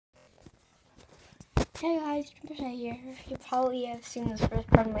Hey guys, Jupiter here. You probably have seen this first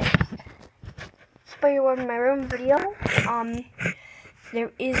part of my spider web in my room video.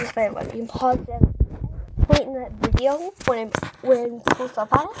 There is a spider web. You can pause it at any point in that video when close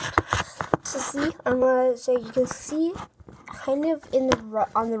up at it. So see, I'm gonna say you can see kind of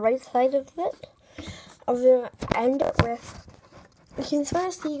on the right side of it. I'm gonna end it with you can sort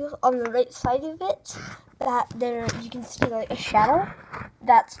of see on the right side of it that you can see like a shadow.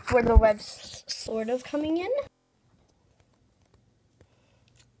 That's where the web's sort of coming in.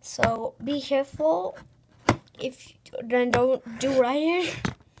 So be careful if then don't do what I did.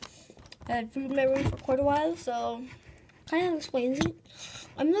 I had food in my room for quite a while, so kind of explains it.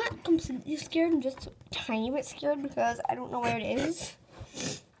 I'm not completely scared, I'm just a tiny bit scared because I don't know where it is.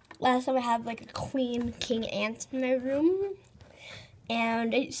 Last time I had like a queen king ant in my room,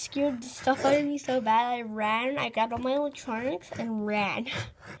 and it scared the stuff out of me so bad I ran. I grabbed all my electronics and ran.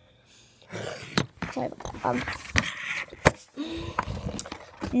 Sorry about that.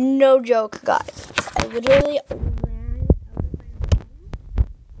 No joke, guys. I literally ran out of my room.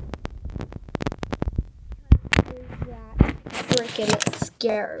 I was that freaking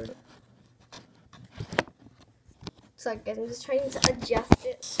scared. So guys, I'm just trying to adjust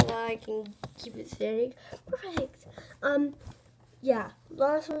it so that I can keep it steady. Perfect. Yeah,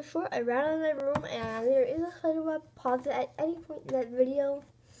 long story short, I ran out of my room and there is a spider web. Pause it at any point in that video.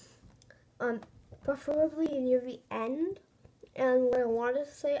 Preferably near the end. And what I wanted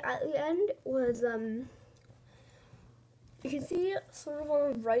to say at the end was, you can see sort of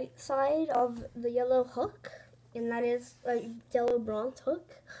on the right side of the yellow hook, and that is a yellow bronze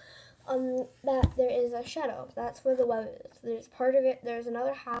hook, that there is a shadow. That's where the web is. There's part of it, there's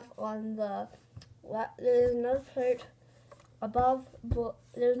another half on the left, there's another part above, but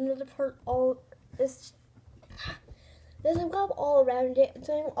there's another part there's a web all around it. It's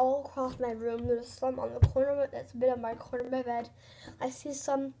going all across my room. There's some on the corner of it that's a bit on my corner of my bed. I see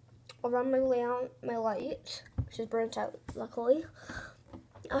some around my light, which is burnt out, luckily.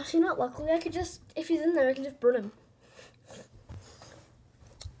 Actually, not luckily. I could just, if he's in there, I can just burn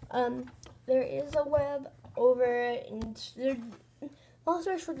him. There is a web over, and there, I'll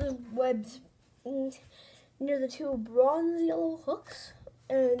search for the webs near the two bronze yellow hooks,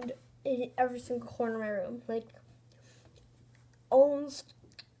 and in every single corner of my room, like almost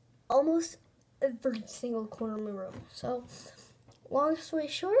every single corner of my room. So, long story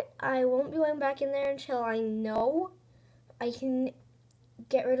short, I won't be going back in there until I know I can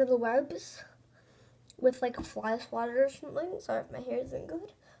get rid of the webs with like a fly swatter or something. Sorry if my hair isn't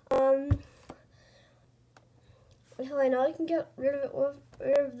good. Until I know I can get rid of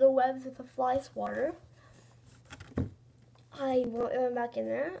the webs with a fly swatter, I won't go back in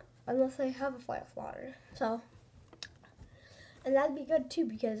there unless I have a fly swatter. So. And that'd be good too,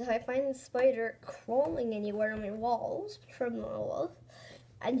 because if I find a spider crawling anywhere on my walls, from the walls,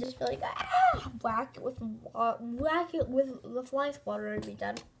 I'd just be like, whack it with the fly swatter and be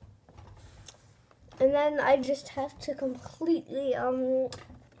done. And then I just have to completely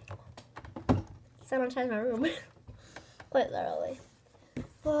sanitize my room, quite literally.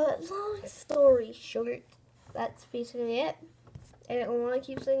 But long story short, that's basically it. I don't want to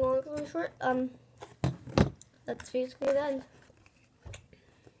keep saying long story short. That's basically the end.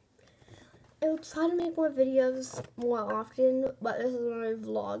 I'll try to make more videos more often, but this is my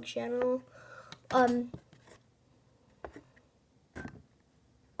vlog channel.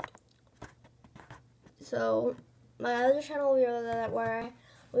 So my other channel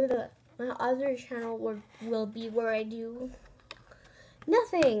will be where I do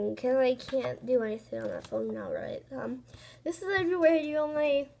nothing, because I can't do anything on that phone now, right? This is where I do all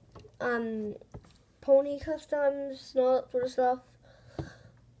my pony customs, and all that sort of stuff.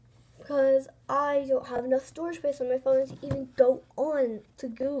 Because I don't have enough storage space on my phone to even go on to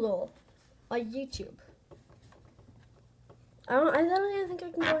Google on YouTube. I don't even think I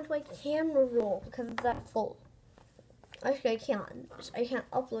can go into my camera roll because it's that full. Actually, I can't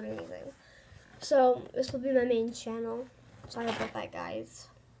upload anything. So this will be my main channel. Sorry about that, guys.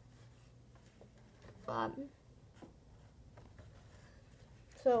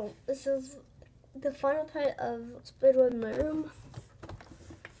 So this is the final part of Spider Web in my room.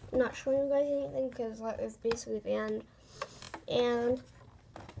 I'm not showing you guys anything because that is basically the end. And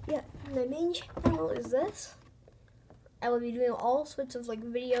yeah, my main channel is this. I will be doing all sorts of like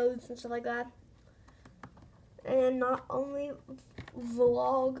videos and stuff like that. And not only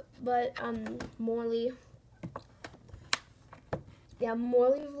vlog, but Morley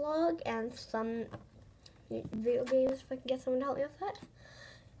vlog and some video games if I can get someone to help me with that.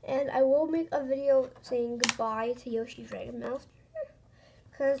 And I will make a video saying goodbye to Yoshi Dragon Master.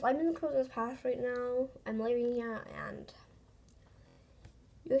 Because I'm in the Crowsnest Pass right now. I'm living here, and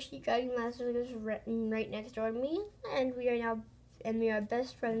Yoshi Dragon Master is right next door to me, and we are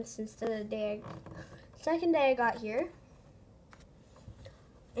best friends since the second day I got here.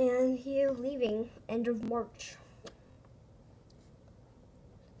 And he is leaving end of March.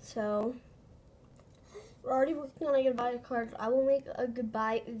 So we're already working on a goodbye card. I will make a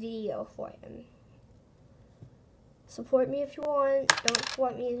goodbye video for him. Support me if you want. Don't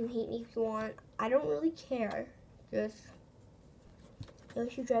support me and hate me if you want. I don't really care. Just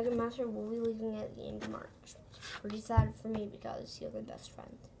Yoshi Dragon Master will be leaving at the end of March. It's pretty sad for me because he's my best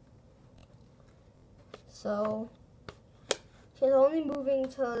friend. So he's only moving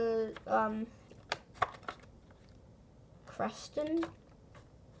to Creston.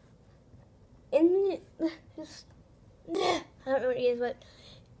 I don't know what it is, but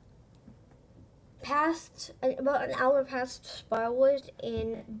about an hour past Sparwood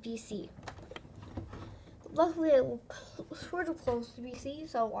in BC. Luckily, it's sort of close to BC,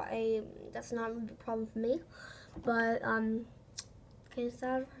 so that's not a problem for me. But kind of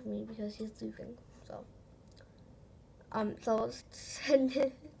sad for me because he's leaving. So it's 10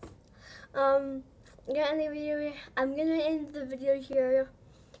 minutes. I'm gonna end the video here.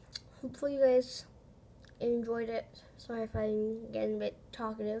 Hopefully you guys enjoyed it. Sorry if I'm getting a bit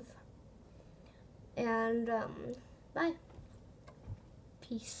talkative. And bye.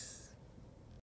 Peace.